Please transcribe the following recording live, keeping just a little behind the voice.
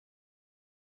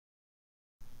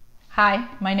Hi,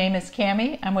 my name is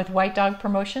Cammie. I'm with White Dog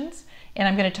Promotions, and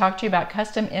I'm going to talk to you about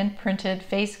custom imprinted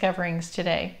face coverings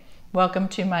today. Welcome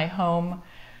to my home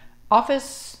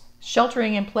office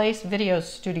sheltering in place video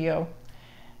studio.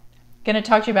 Going to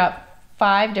talk to you about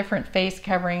 5 different face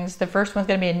coverings. The first one's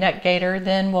going to be a neck gaiter,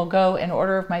 then we'll go in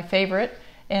order of my favorite,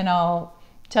 and I'll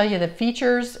tell you the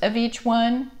features of each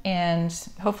one, and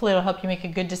hopefully it'll help you make a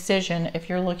good decision if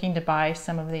you're looking to buy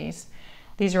some of these.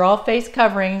 These are all face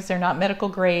coverings, they're not medical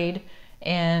grade,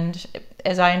 and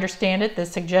as I understand it, the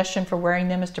suggestion for wearing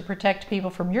them is to protect people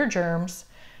from your germs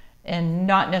and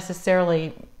not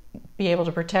necessarily be able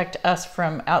to protect us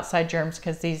from outside germs,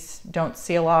 because these don't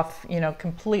seal off,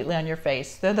 completely on your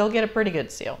face. They'll get a pretty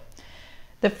good seal.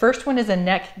 The first one is a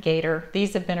neck gaiter.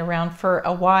 These have been around for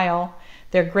a while.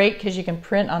 They're great because you can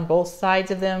print on both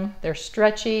sides of them. They're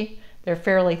stretchy, they're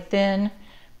fairly thin.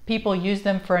 People use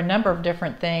them for a number of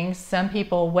different things. Some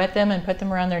people wet them and put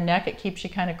them around their neck. It keeps you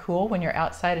kind of cool when you're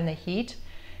outside in the heat.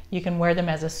 You can wear them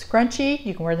as a scrunchie,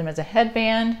 you can wear them as a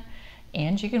headband,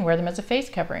 and you can wear them as a face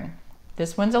covering.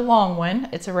 This one's a long one.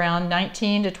 It's around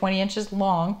 19 to 20 inches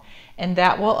long, and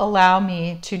that will allow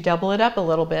me to double it up a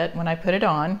little bit when I put it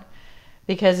on.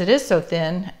 Because it is so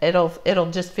thin,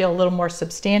 it'll just feel a little more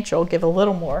substantial, give a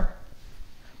little more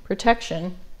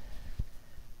protection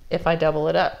if I double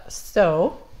it up.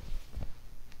 So,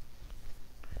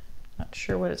 not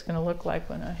sure what it's going to look like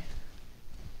when I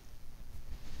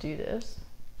do this.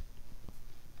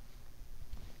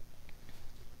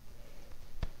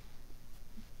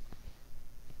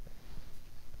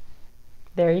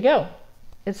 There you go.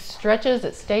 It stretches,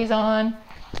 it stays on.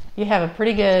 You have a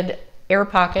pretty good air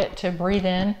pocket to breathe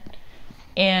in,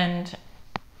 and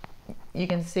you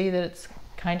can see that it's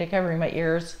kind of covering my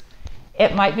ears.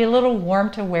 It might be a little warm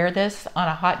to wear this on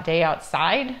a hot day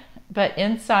outside, but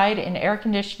inside in air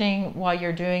conditioning while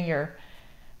you're doing your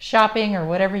shopping or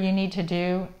whatever you need to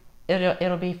do,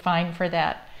 it'll be fine for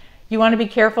that. You want to be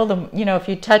careful if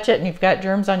you touch it and you've got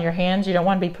germs on your hands, you don't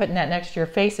want to be putting that next to your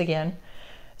face again.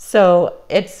 So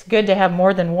it's good to have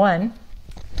more than one,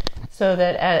 so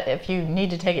that if you need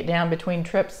to take it down between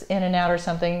trips in and out or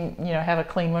something, have a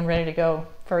clean one ready to go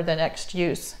for the next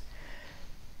use.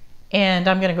 And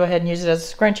I'm going to go ahead and use it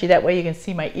as a scrunchie. That way you can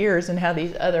see my ears and how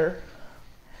these other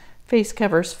face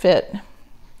covers fit.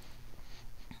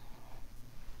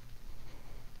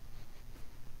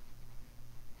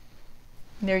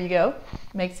 There you go.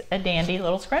 Makes a dandy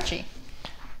little scrunchie.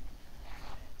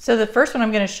 So the first one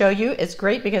I'm going to show you is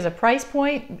great because of price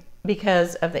point,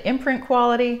 because of the imprint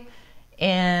quality,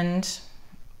 and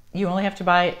you only have to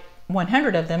buy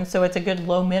 100 of them, so it's a good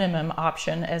low minimum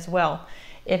option as well.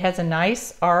 It has a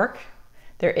nice arc.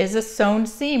 There is a sewn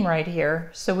seam right here,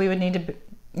 so we would need to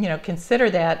consider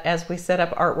that as we set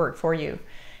up artwork for you.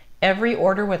 Every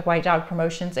order with White Dog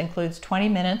Promotions includes 20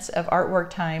 minutes of artwork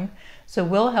time, so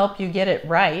we'll help you get it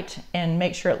right and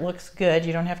make sure it looks good.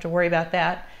 You don't have to worry about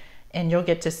that, and you'll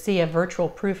get to see a virtual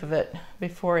proof of it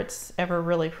before it's ever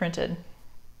really printed.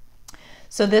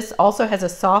 So this also has a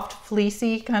soft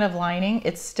fleecy kind of lining.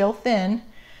 It's still thin,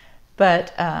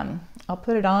 but I'll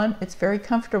put it on. It's very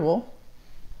comfortable.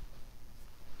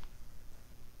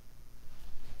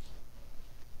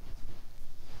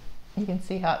 You can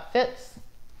see how it fits.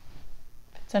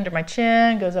 Fits under my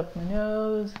chin, goes up my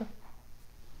nose.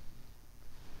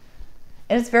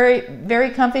 And it's very,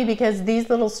 very comfy because these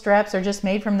little straps are just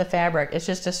made from the fabric. It's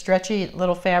just a stretchy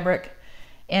little fabric,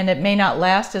 and it may not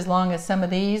last as long as some of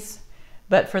these,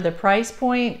 but for the price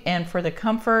point and for the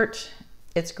comfort,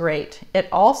 it's great. It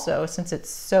also, since it's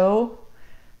so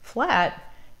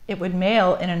flat, it would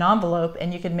mail in an envelope,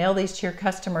 and you could mail these to your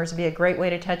customers. It'd be a great way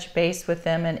to touch base with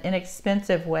them, an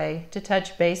inexpensive way to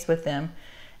touch base with them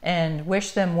and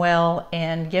wish them well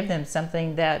and give them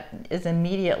something that is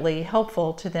immediately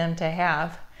helpful to them to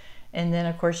have. And then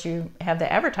of course you have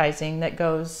the advertising that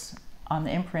goes on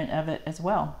the imprint of it as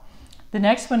well. The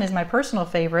next one is my personal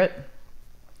favorite.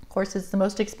 Of course, it's the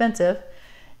most expensive,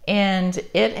 and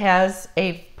it has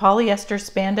a polyester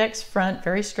spandex front,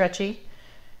 very stretchy.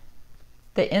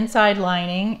 The inside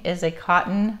lining is a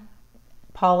cotton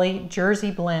poly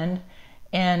jersey blend,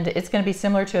 and it's going to be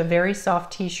similar to a very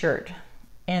soft t-shirt.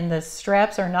 And the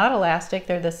straps are not elastic,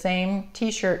 they're the same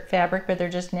t-shirt fabric, but they're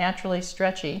just naturally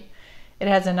stretchy. It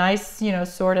has a nice,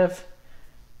 sort of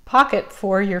pocket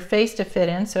for your face to fit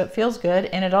in, so it feels good.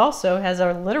 And it also has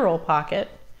a literal pocket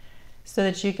so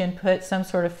that you can put some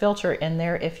sort of filter in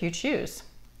there if you choose.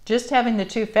 Just having the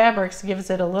two fabrics gives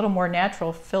it a little more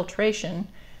natural filtration.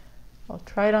 I'll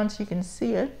try it on so you can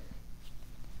see it.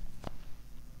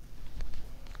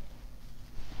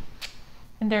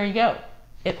 And there you go.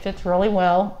 It fits really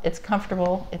well. It's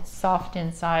comfortable. It's soft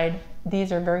inside.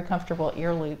 These are very comfortable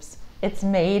ear loops. It's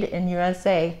made in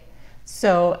USA.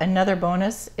 So another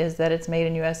bonus is that it's made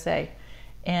in USA.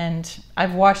 And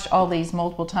I've washed all these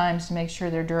multiple times to make sure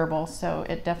they're durable, so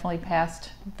it definitely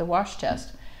passed the wash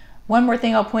test. One more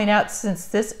thing I'll point out, since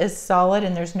this is solid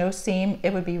and there's no seam,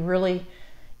 it would be really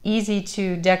easy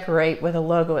to decorate with a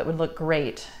logo. It would look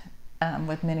great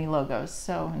with many logos.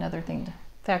 So another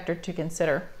factor to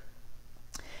consider.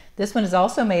 This one is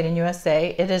also made in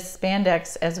USA. It is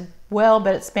spandex as well,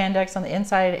 but it's spandex on the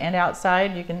inside and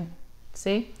outside. You can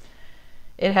see.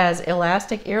 It has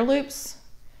elastic ear loops.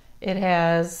 It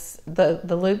has, the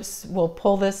loops will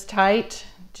pull this tight,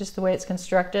 just the way it's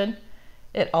constructed.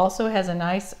 It also has a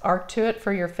nice arc to it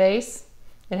for your face.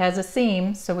 It has a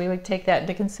seam, so we would take that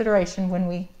into consideration when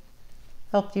we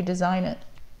helped you design it.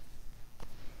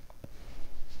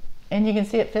 And you can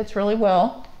see it fits really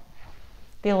well.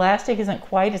 The elastic isn't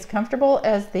quite as comfortable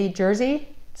as the jersey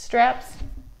straps,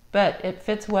 but it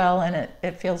fits well and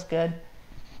it feels good.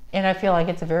 And I feel like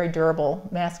it's a very durable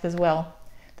mask as well.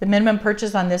 The minimum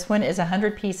purchase on this one is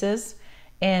 100 pieces,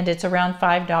 and it's around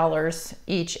 $5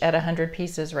 each at 100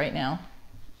 pieces right now.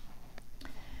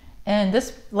 And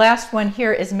this last one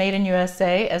here is made in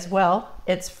USA as well.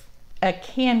 It's a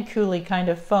can coolie kind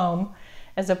of foam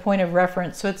as a point of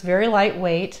reference, so it's very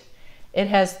lightweight. It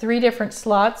has 3 different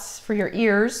slots for your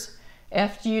ears.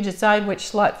 After you decide which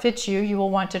slot fits you, you will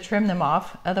want to trim them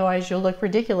off, otherwise you'll look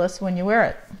ridiculous when you wear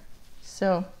it.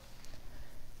 So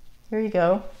here you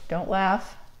go. Don't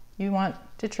laugh. You want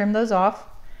to trim those off.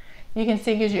 You can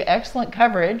see it gives you excellent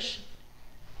coverage.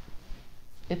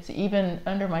 It's even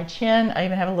under my chin. I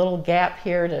even have a little gap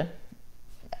here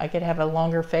I could have a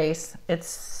longer face. It's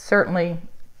certainly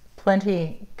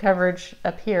plenty coverage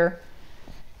up here.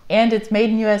 And it's made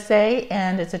in USA,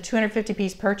 and it's a 250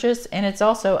 piece purchase, and it's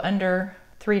also under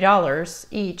 $3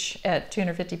 each at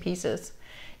 250 pieces.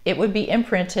 It would be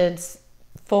imprinted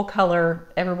full color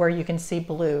everywhere you can see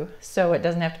blue, so it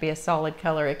doesn't have to be a solid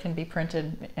color. It can be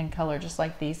printed in color just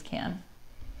like these can.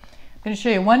 I'm going to show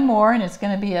you one more, and it's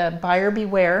going to be a buyer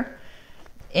beware.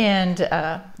 And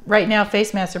right now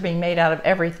face masks are being made out of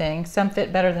everything. Some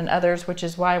fit better than others, which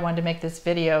is why I wanted to make this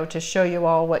video to show you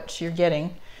all what you're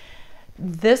getting.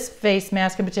 This face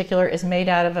mask in particular is made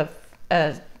out of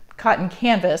a cotton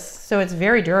canvas, so it's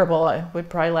very durable. It would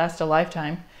probably last a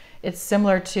lifetime. It's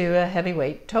similar to a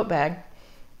heavyweight tote bag,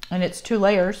 and it's 2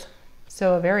 layers,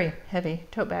 so a very heavy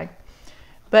tote bag.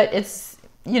 But it's,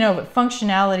 you know,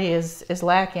 functionality is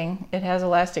lacking. It has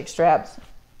elastic straps.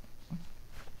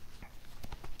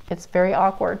 It's very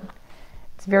awkward.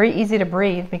 It's very easy to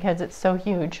breathe because it's so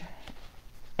huge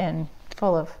and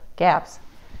full of gaps.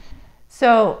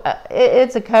 So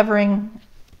it's a covering.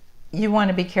 You want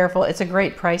to be careful. It's a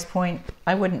great price point.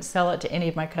 I wouldn't sell it to any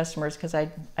of my customers because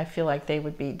I feel like they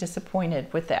would be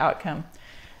disappointed with the outcome.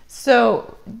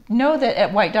 So know that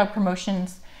at White Dog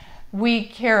Promotions, we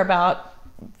care about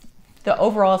the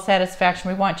overall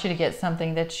satisfaction. We want you to get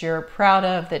something that you're proud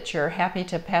of, that you're happy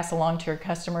to pass along to your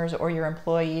customers or your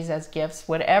employees as gifts,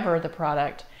 whatever the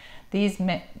product. These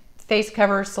face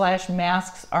covers /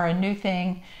 masks are a new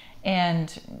thing,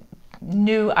 and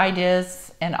new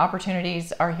ideas and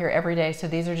opportunities are here every day. So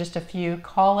these are just a few.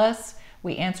 Call us.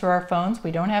 We answer our phones.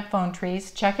 We don't have phone trees.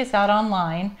 Check us out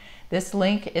online. This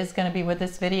link is going to be with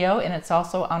this video, and it's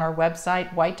also on our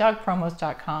website,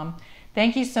 whitedogpromos.com.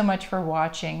 Thank you so much for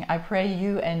watching. I pray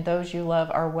you and those you love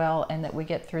are well, and that we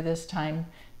get through this time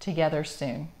together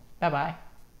soon. Bye-bye.